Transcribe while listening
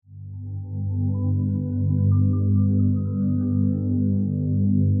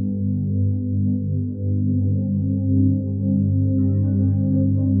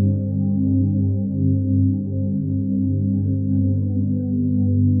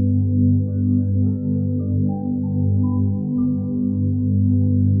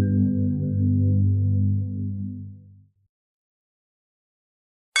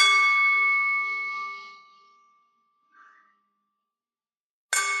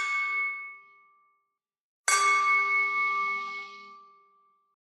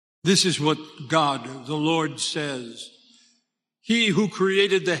This is what God, the Lord, says. He who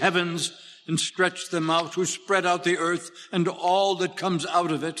created the heavens and stretched them out, who spread out the earth and all that comes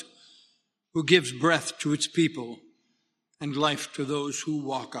out of it, who gives breath to its people and life to those who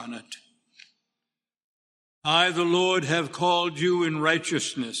walk on it. I, the Lord, have called you in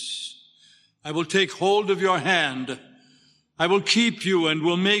righteousness. I will take hold of your hand. I will keep you and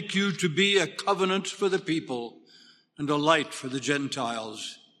will make you to be a covenant for the people and a light for the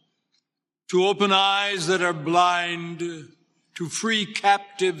Gentiles, to open eyes that are blind, to free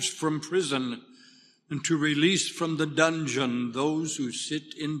captives from prison, and to release from the dungeon those who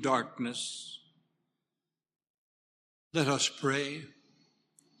sit in darkness. Let us pray.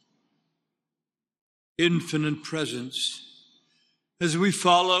 Infinite presence, as we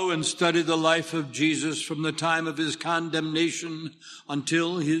follow and study the life of Jesus from the time of his condemnation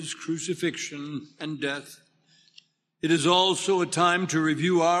until his crucifixion and death, it is also a time to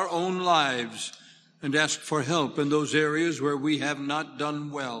review our own lives and ask for help in those areas where we have not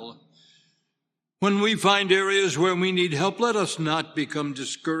done well. When we find areas where we need help, let us not become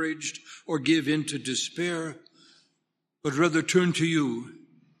discouraged or give in to despair, but rather turn to you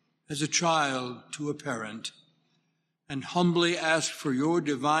as a child to a parent and humbly ask for your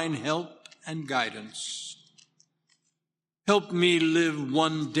divine help and guidance. Help me live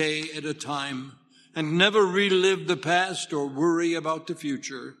one day at a time and never relive the past or worry about the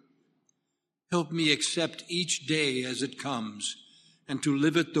future. Help me accept each day as it comes and to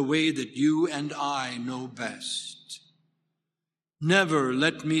live it the way that you and I know best. Never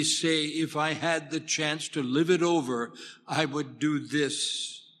let me say, if I had the chance to live it over, I would do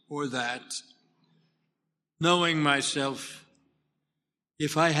this or that. Knowing myself,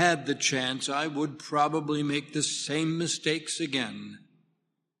 if I had the chance, I would probably make the same mistakes again.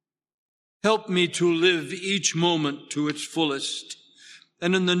 Help me to live each moment to its fullest,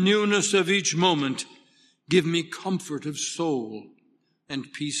 and in the newness of each moment, give me comfort of soul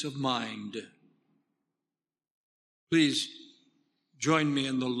and peace of mind. Please join me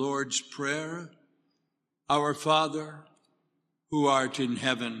in the Lord's Prayer. Our Father, who art in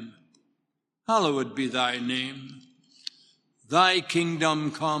heaven, hallowed be thy name. Thy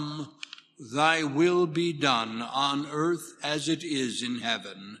kingdom come, thy will be done on earth as it is in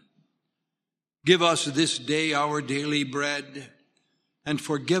heaven. Give us this day our daily bread, and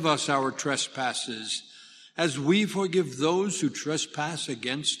forgive us our trespasses, as we forgive those who trespass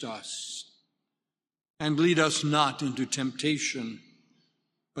against us. And lead us not into temptation,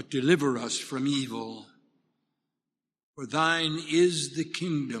 but deliver us from evil. For thine is the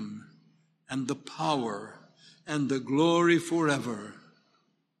kingdom, and the power, and the glory forever.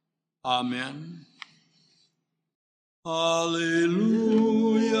 Amen. Alleluia.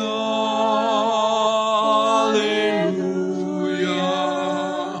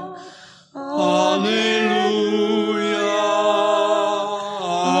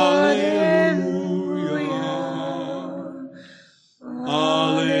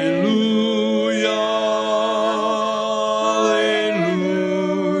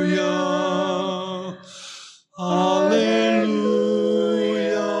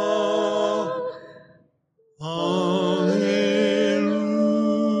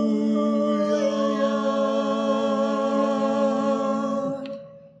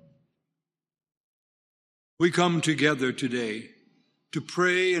 We come together today to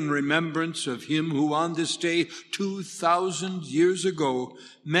pray in remembrance of him who on this day 2,000 years ago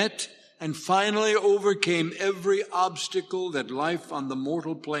met and finally overcame every obstacle that life on the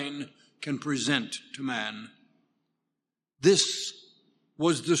mortal plane can present to man. This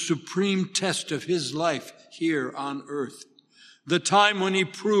was the supreme test of his life here on earth, the time when he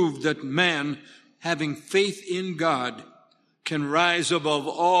proved that man, having faith in God, can rise above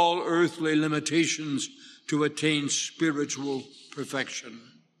all earthly limitations to attain spiritual perfection.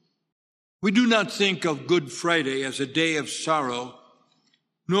 We do not think of Good Friday as a day of sorrow,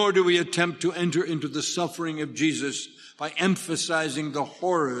 nor do we attempt to enter into the suffering of Jesus by emphasizing the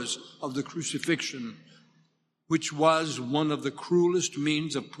horrors of the crucifixion, which was one of the cruelest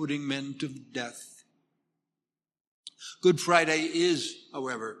means of putting men to death. Good Friday is,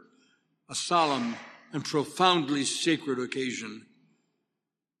 however, a solemn and profoundly sacred occasion.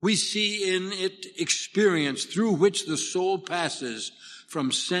 We see in it experience through which the soul passes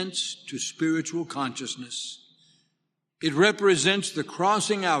from sense to spiritual consciousness. It represents the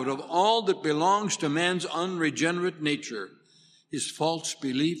crossing out of all that belongs to man's unregenerate nature, his false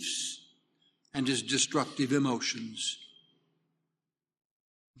beliefs and his destructive emotions.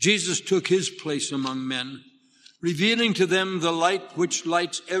 Jesus took his place among men, revealing to them the light which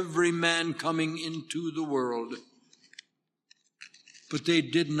lights every man coming into the world. but they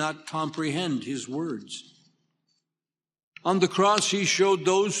did not comprehend his words. On the cross, he showed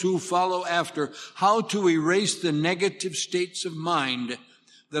those who follow after how to erase the negative states of mind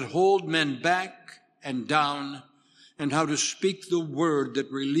that hold men back and down, and how to speak the word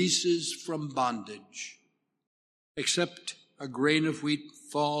that releases from bondage. Except a grain of wheat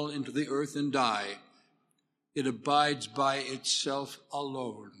fall into the earth and die, it abides by itself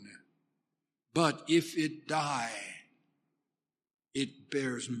alone. But if it die, it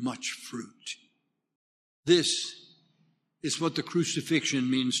bears much fruit. This is what the crucifixion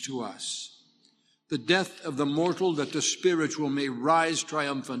means to us. The death of the mortal that the spiritual may rise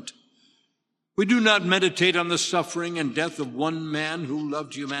triumphant. We do not meditate on the suffering and death of one man who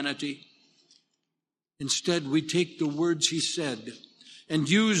loved humanity. Instead, we take the words he said and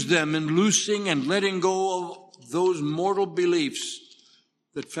use them in loosing and letting go of those mortal beliefs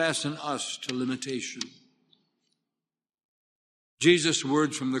that fasten us to limitation. Jesus'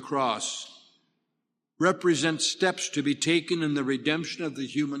 words from the cross represent steps to be taken in the redemption of the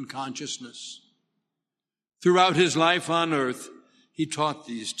human consciousness. Throughout his life on earth, he taught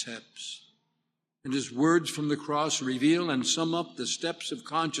these steps, and his words from the cross reveal and sum up the steps of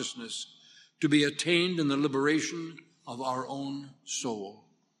consciousness to be attained in the liberation of our own soul.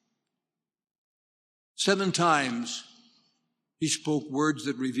 7 times he spoke words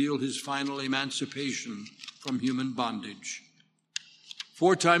that reveal his final emancipation from human bondage.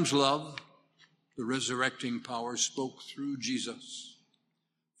 4 times love, the resurrecting power, spoke through Jesus.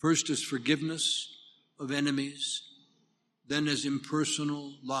 First as forgiveness of enemies, then as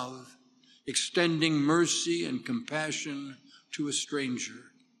impersonal love, extending mercy and compassion to a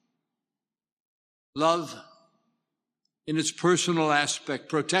stranger. Love, in its personal aspect,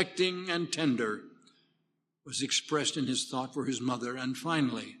 protecting and tender, was expressed in his thought for his mother. And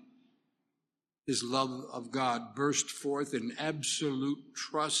finally, his love of God burst forth in absolute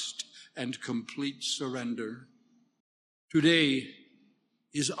trust and complete surrender. Today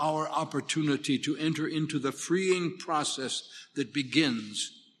is our opportunity to enter into the freeing process that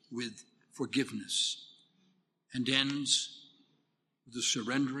begins with forgiveness and ends with the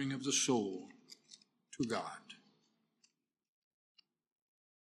surrendering of the soul to God.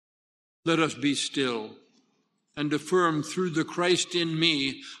 Let us be still and affirm through the Christ in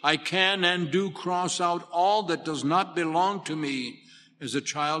me, I can and do cross out all that does not belong to me as a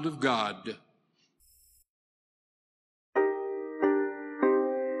child of God.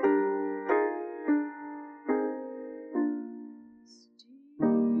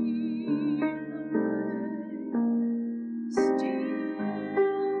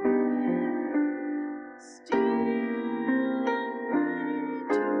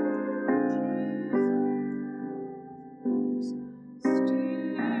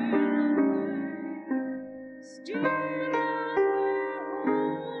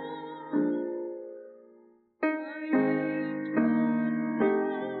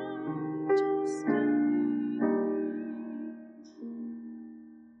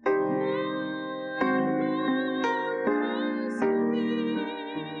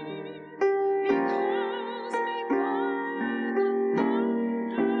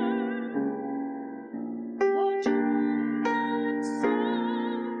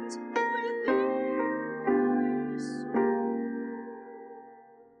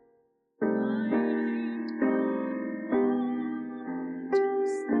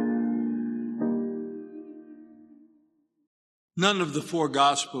 None of the 4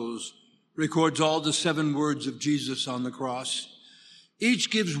 Gospels records all the 7 words of Jesus on the cross.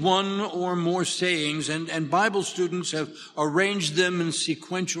 Each gives 1 or more sayings, and Bible students have arranged them in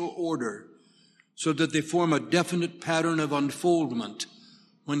sequential order so that they form a definite pattern of unfoldment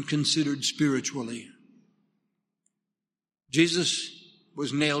when considered spiritually. Jesus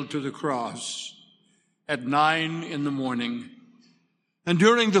was nailed to the cross at 9 a.m, and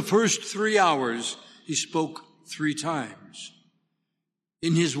during the first 3 hours, he spoke 3 times.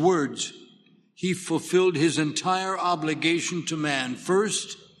 In his words, he fulfilled his entire obligation to man,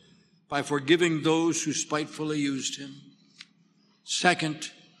 first, by forgiving those who spitefully used him. Second,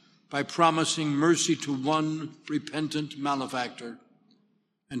 by promising mercy to one repentant malefactor.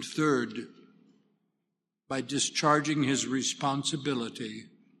 And third, by discharging his responsibility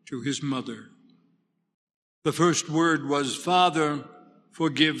to his mother. The first word was, Father,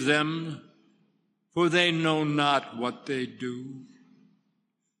 forgive them, for they know not what they do.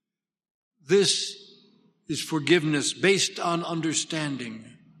 This is forgiveness based on understanding.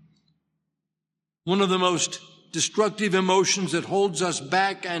 One of the most destructive emotions that holds us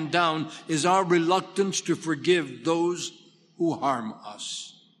back and down is our reluctance to forgive those who harm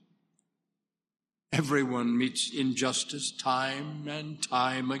us. Everyone meets injustice time and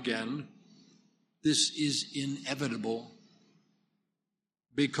time again. This is inevitable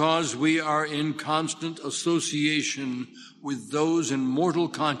because we are in constant association with those in mortal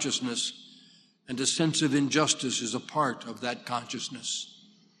consciousness, and a sense of injustice is a part of that consciousness.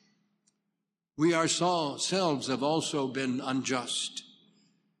 We ourselves have also been unjust.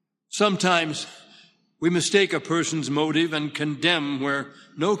 Sometimes we mistake a person's motive and condemn where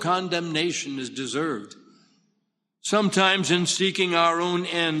no condemnation is deserved. Sometimes in seeking our own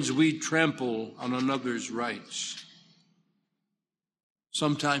ends, we trample on another's rights.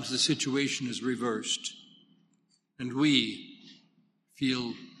 Sometimes the situation is reversed, and we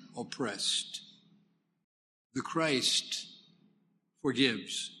feel oppressed. The Christ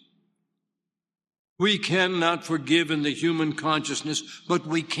forgives. We cannot forgive in the human consciousness, but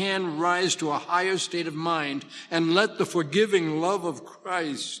we can rise to a higher state of mind and let the forgiving love of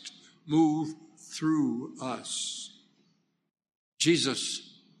Christ move through us. Jesus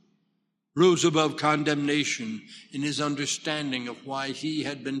rose above condemnation in his understanding of why he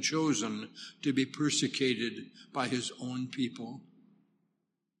had been chosen to be persecuted by his own people.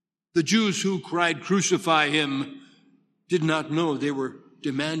 The Jews who cried, "Crucify him," did not know they were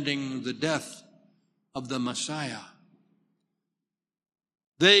demanding the death of the Messiah.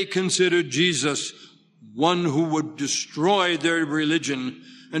 They considered Jesus one who would destroy their religion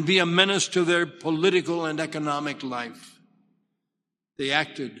and be a menace to their political and economic life. They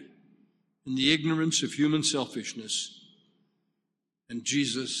acted in the ignorance of human selfishness. And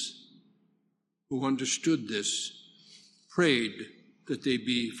Jesus, who understood this, prayed that they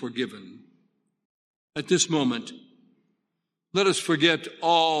be forgiven. At this moment, let us forget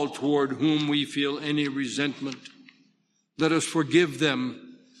all toward whom we feel any resentment. Let us forgive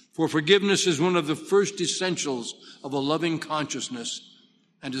them, for forgiveness is one of the first essentials of a loving consciousness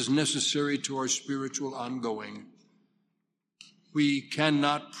and is necessary to our spiritual ongoing. We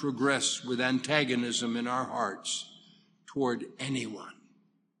cannot progress with antagonism in our hearts toward anyone.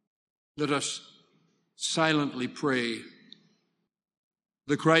 Let us silently pray.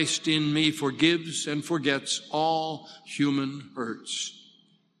 The Christ in me forgives and forgets all human hurts.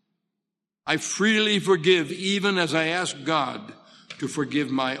 I freely forgive, even as I ask God to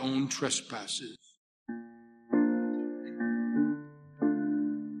forgive my own trespasses.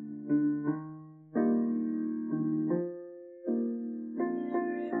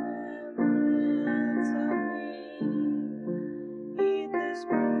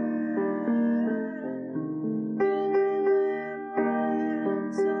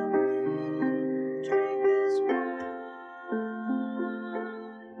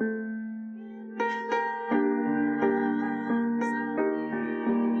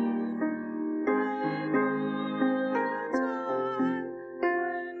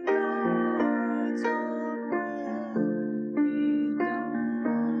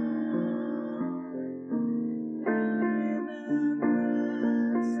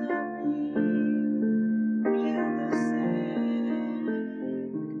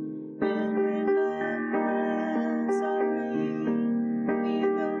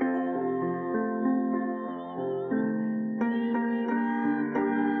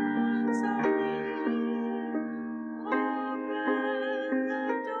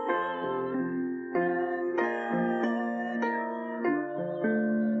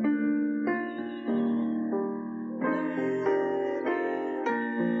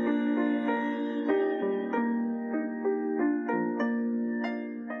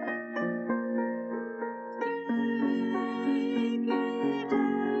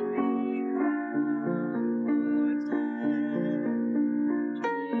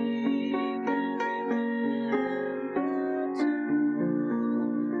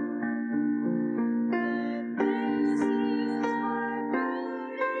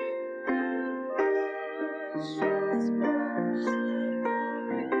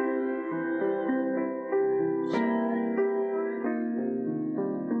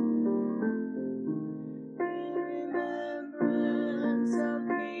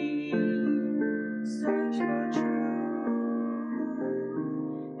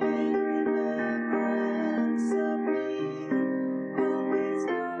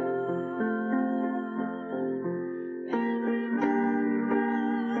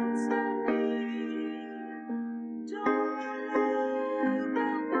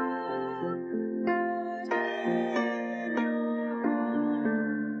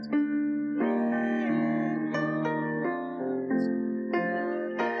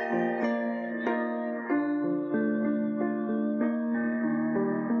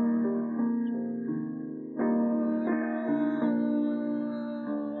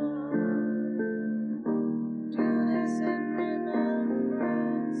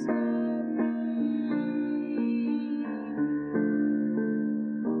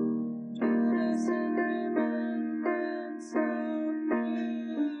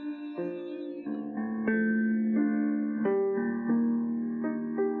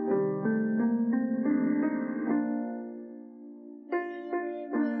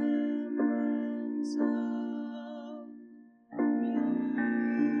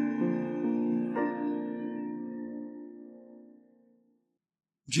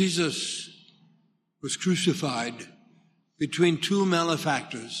 Jesus was crucified between two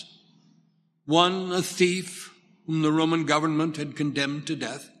malefactors, one a thief whom the Roman government had condemned to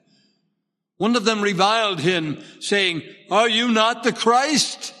death. One of them reviled him, saying, "Are you not the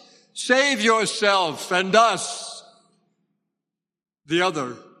Christ? Save yourself and us." The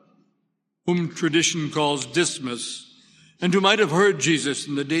other, whom tradition calls Dismas, and who might have heard Jesus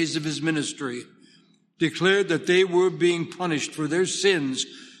in the days of his ministry, declared that they were being punished for their sins,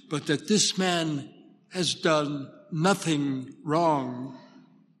 but that this man has done nothing wrong.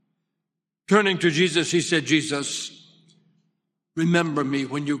 Turning to Jesus, he said, "Jesus, remember me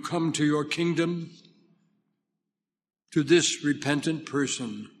when you come to your kingdom." To this repentant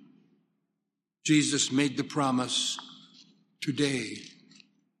person, Jesus made the promise, "Today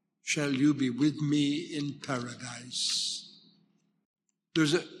shall you be with me in paradise."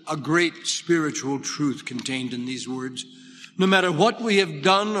 There's a great spiritual truth contained in these words. No matter what we have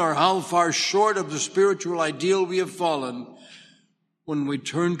done or how far short of the spiritual ideal we have fallen, when we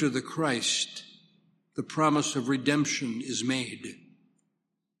turn to the Christ, the promise of redemption is made.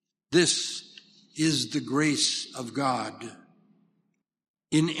 This is the grace of God.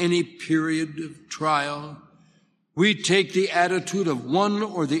 In any period of trial, we take the attitude of one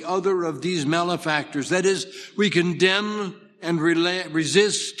or the other of these malefactors. That is, we condemn and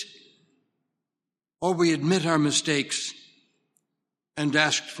resist, or we admit our mistakes and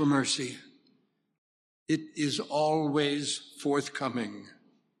ask for mercy. It is always forthcoming,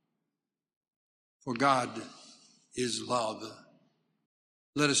 for God is love.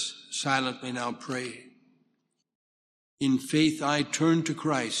 Let us silently now pray. In faith, I turn to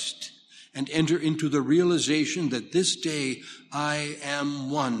Christ and enter into the realization that this day I am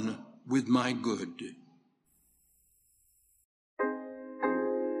one with my good.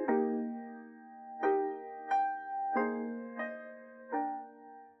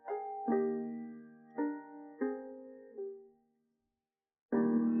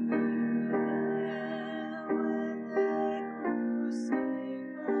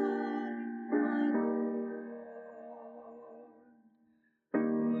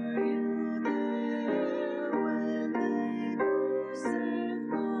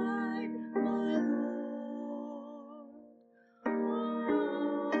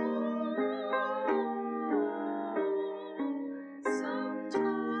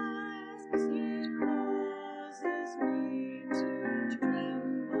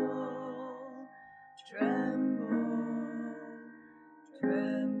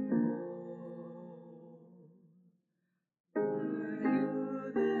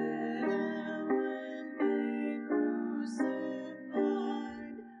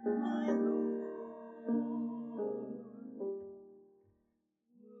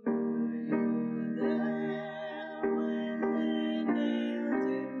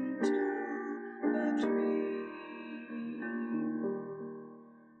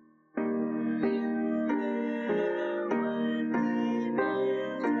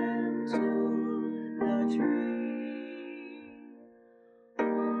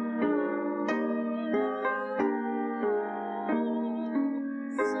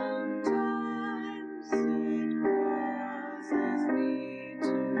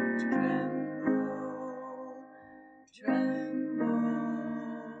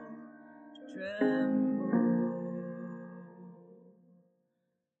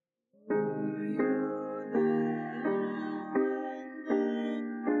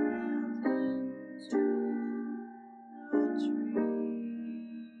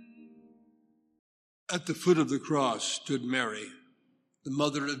 At the foot of the cross stood Mary, the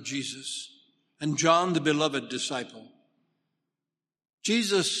mother of Jesus, and John, the beloved disciple.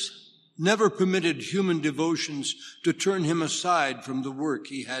 Jesus never permitted human devotions to turn him aside from the work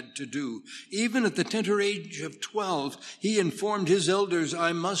he had to do. Even at the tender age of 12, he informed his elders,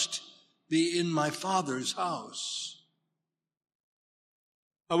 "I must be in my Father's house."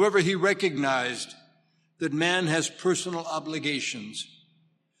 However, he recognized that man has personal obligations,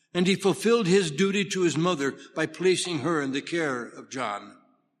 and he fulfilled his duty to his mother by placing her in the care of John.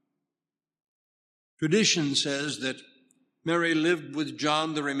 Tradition says that Mary lived with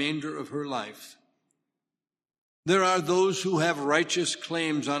John the remainder of her life. There are those who have righteous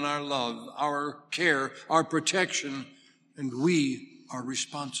claims on our love, our care, our protection, and we are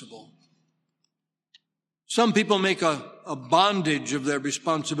responsible. Some people make a bondage of their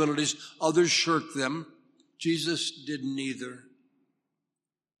responsibilities, others shirk them. Jesus did neither.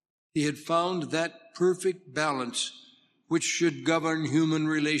 He had found that perfect balance which should govern human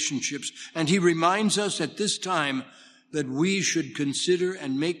relationships. And he reminds us at this time that we should consider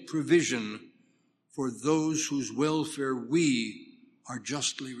and make provision for those whose welfare we are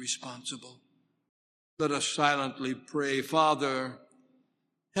justly responsible. Let us silently pray, Father,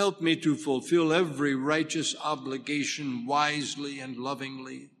 help me to fulfill every righteous obligation wisely and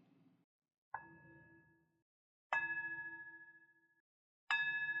lovingly.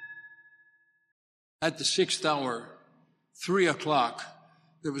 At the 6th hour, 3 o'clock,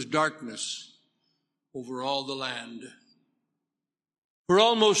 there was darkness over all the land. For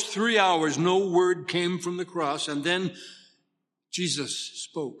almost 3 hours, no word came from the cross, and then Jesus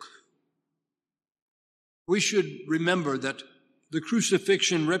spoke. We should remember that the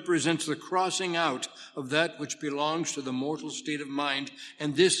crucifixion represents the crossing out of that which belongs to the mortal state of mind,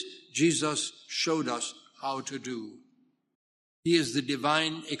 and this Jesus showed us how to do. He is the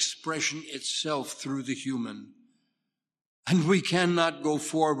divine expression itself through the human. And we cannot go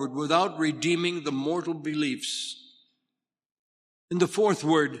forward without redeeming the mortal beliefs. In the 4th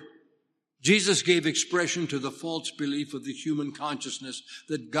word, Jesus gave expression to the false belief of the human consciousness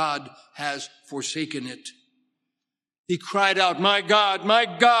that God has forsaken it. He cried out, my God,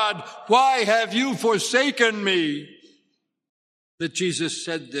 why have you forsaken me?" That Jesus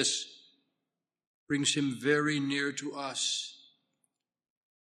said this brings him very near to us.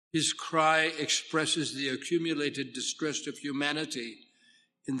 His cry expresses the accumulated distress of humanity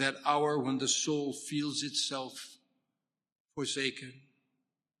in that hour when the soul feels itself forsaken.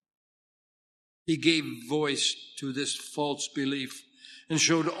 He gave voice to this false belief and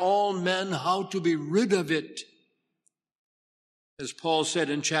showed all men how to be rid of it. As Paul said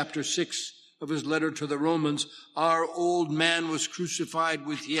in chapter 6 of his letter to the Romans, our old man was crucified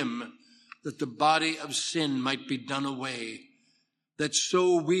with him, that the body of sin might be done away, that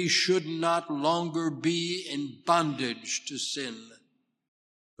so we should not longer be in bondage to sin.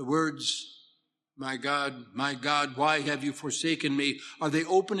 The words, my God, why have you forsaken me?" are the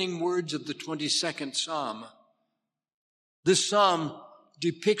opening words of the 22nd Psalm. This psalm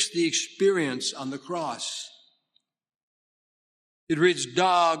depicts the experience on the cross. It reads,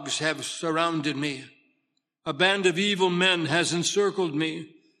 "Dogs have surrounded me. A band of evil men has encircled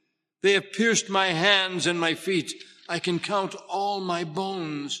me. They have pierced my hands and my feet. I can count all my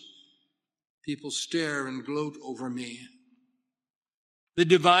bones. People stare and gloat over me. They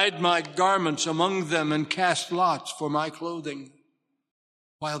divide my garments among them and cast lots for my clothing."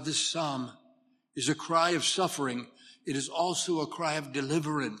 While this psalm is a cry of suffering, it is also a cry of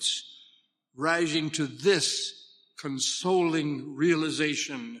deliverance, rising to this consoling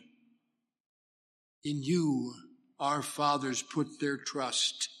realization: in you our fathers put their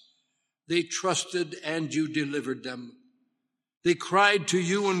trust. They trusted and you delivered them. They cried to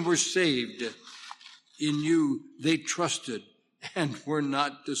you and were saved. In you they trusted and were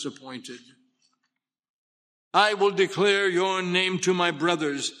not disappointed. I will declare your name to my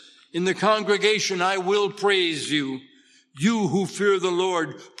brothers. In the congregation I will praise you. You who fear the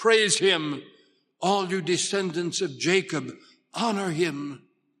Lord, praise him. All you descendants of Jacob, honor him.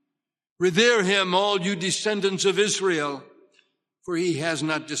 Revere him, all you descendants of Israel, for he has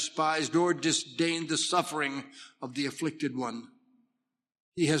not despised or disdained the suffering of the afflicted one.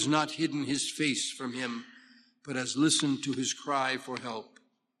 He has not hidden his face from him, but has listened to his cry for help.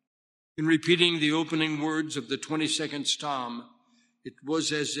 In repeating the opening words of the 22nd Psalm, it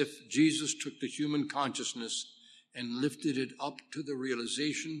was as if Jesus took the human consciousness and lifted it up to the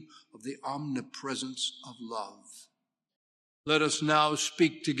realization of the omnipresence of love. Let us now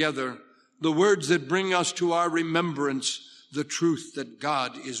speak together the words that bring us to our remembrance the truth that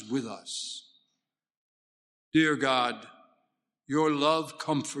God is with us. Dear God, your love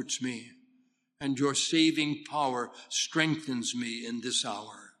comforts me, and your saving power strengthens me in this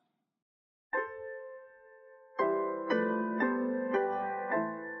hour.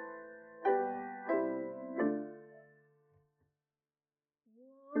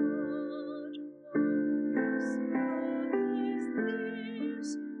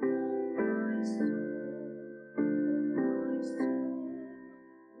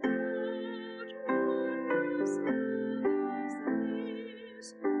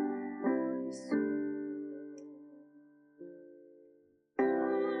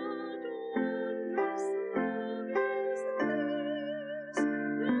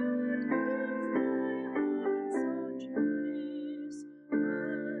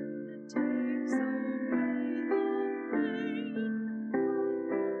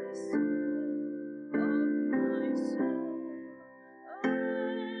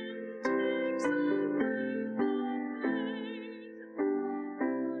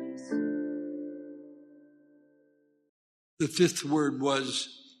 The fifth word was,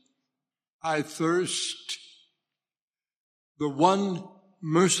 I thirst. The one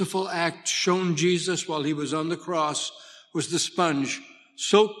merciful act shown Jesus while he was on the cross was the sponge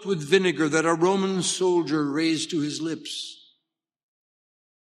soaked with vinegar that a Roman soldier raised to his lips.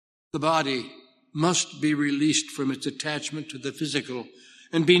 The body must be released from its attachment to the physical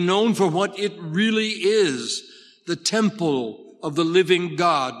and be known for what it really is, the temple of the living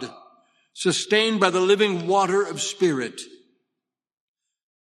God, sustained by the living water of Spirit.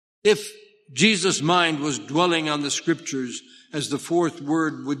 If Jesus' mind was dwelling on the Scriptures, as the fourth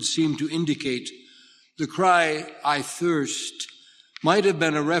word would seem to indicate, the cry, "I thirst," might have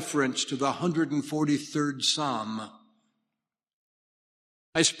been a reference to the 143rd Psalm.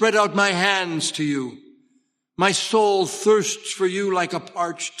 I spread out my hands to you. My soul thirsts for you like a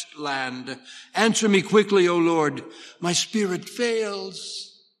parched land. Answer me quickly, O Lord. My spirit fails.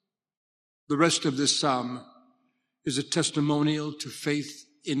 The rest of this psalm is a testimonial to faith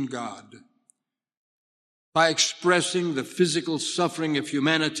in God. By expressing the physical suffering of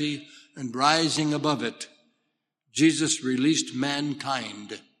humanity and rising above it, Jesus released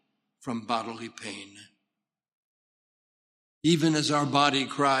mankind from bodily pain. Even as our body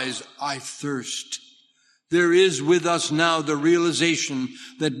cries, "I thirst," there is with us now the realization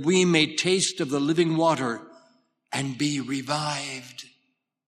that we may taste of the living water and be revived.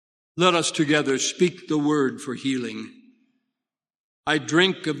 Let us together speak the word for healing. I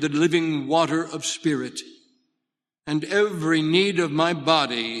drink of the living water of Spirit, and every need of my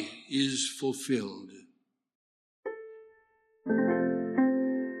body is fulfilled.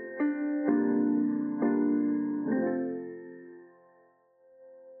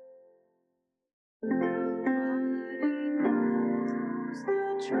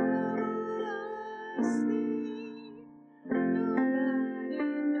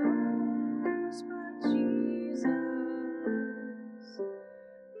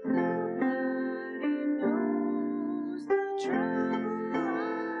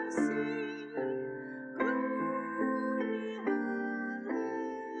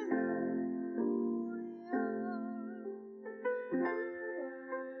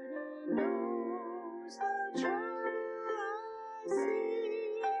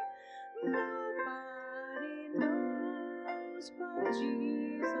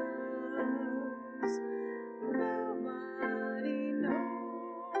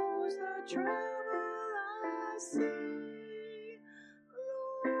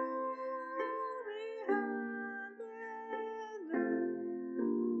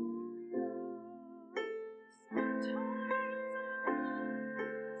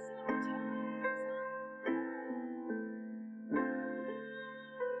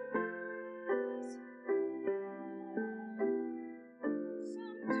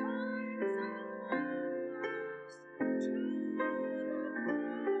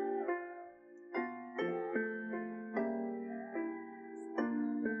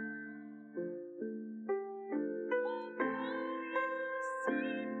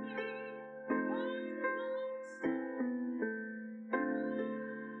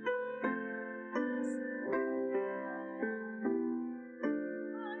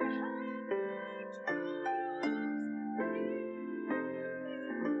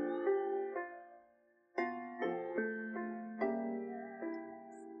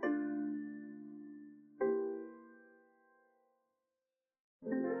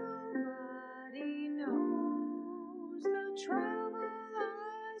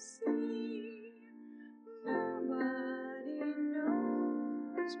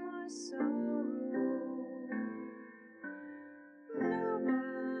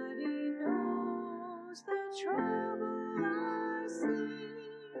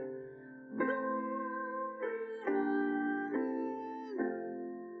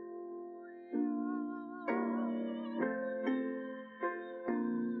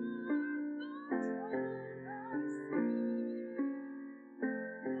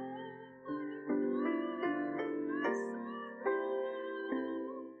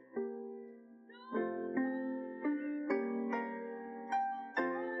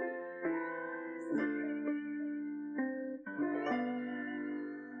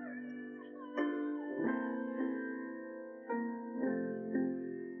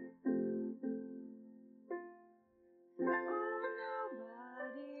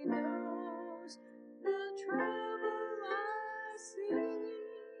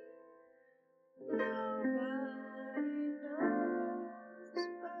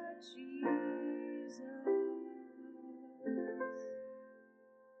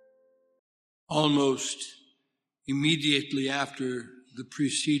 Almost immediately after the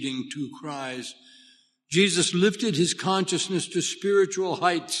preceding two cries, Jesus lifted his consciousness to spiritual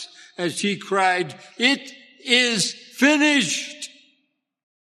heights as he cried, "It is finished!"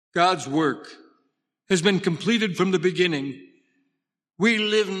 God's work has been completed from the beginning. We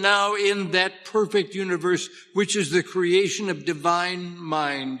live now in that perfect universe, which is the creation of divine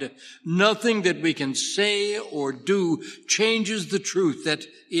mind. Nothing that we can say or do changes the truth that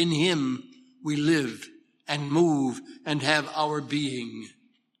in him we live and move and have our being.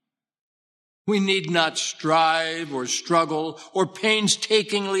 We need not strive or struggle or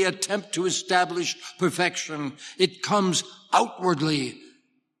painstakingly attempt to establish perfection. It comes outwardly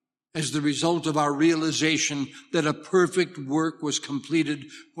as the result of our realization that a perfect work was completed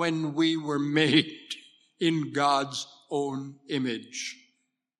when we were made in God's own image.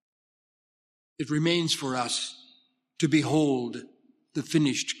 It remains for us to behold the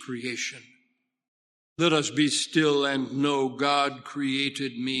finished creation. Let us be still and know God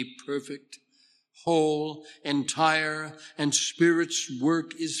created me perfect, whole, entire, and Spirit's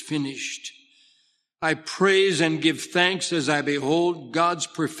work is finished. I praise and give thanks as I behold God's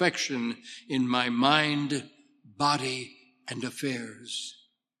perfection in my mind, body, and affairs.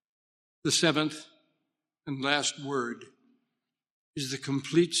 The seventh and last word is the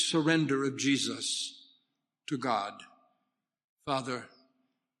complete surrender of Jesus to God. Father,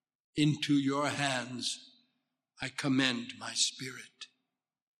 into your hands I commend my spirit.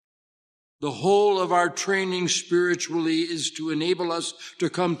 The whole of our training spiritually is to enable us to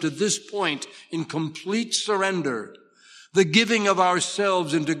come to this point in complete surrender, the giving of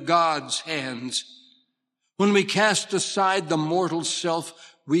ourselves into God's hands. When we cast aside the mortal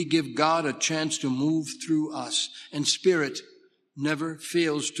self, we give God a chance to move through us, and Spirit never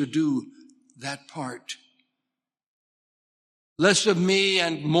fails to do that part. Less of me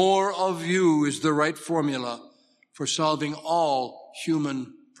and more of you is the right formula for solving all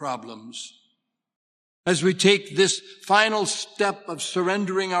human problems. As we take this final step of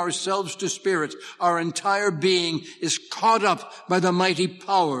surrendering ourselves to Spirit, our entire being is caught up by the mighty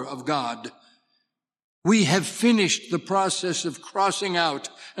power of God. We have finished the process of crossing out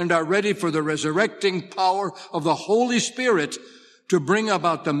and are ready for the resurrecting power of the Holy Spirit to bring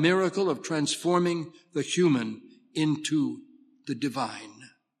about the miracle of transforming the human into the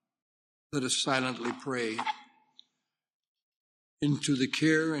divine. Let us silently pray. Into the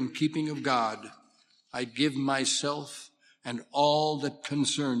care and keeping of God, I give myself and all that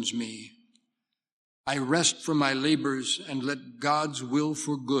concerns me. I rest from my labors and let God's will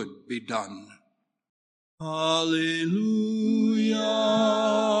for good be done. Hallelujah,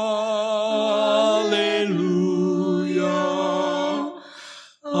 hallelujah,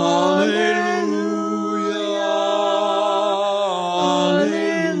 hallelujah,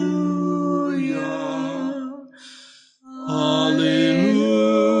 hallelujah, hallelujah, hallelujah,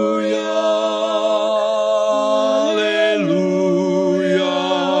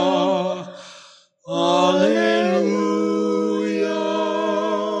 hallelujah,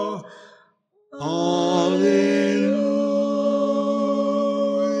 hallelujah.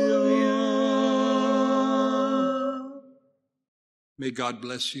 May God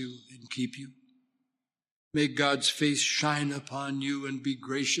bless you and keep you. May God's face shine upon you and be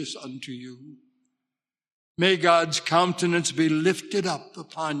gracious unto you. May God's countenance be lifted up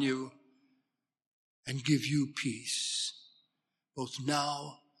upon you and give you peace, both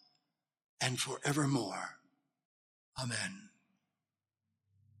now and forevermore. Amen.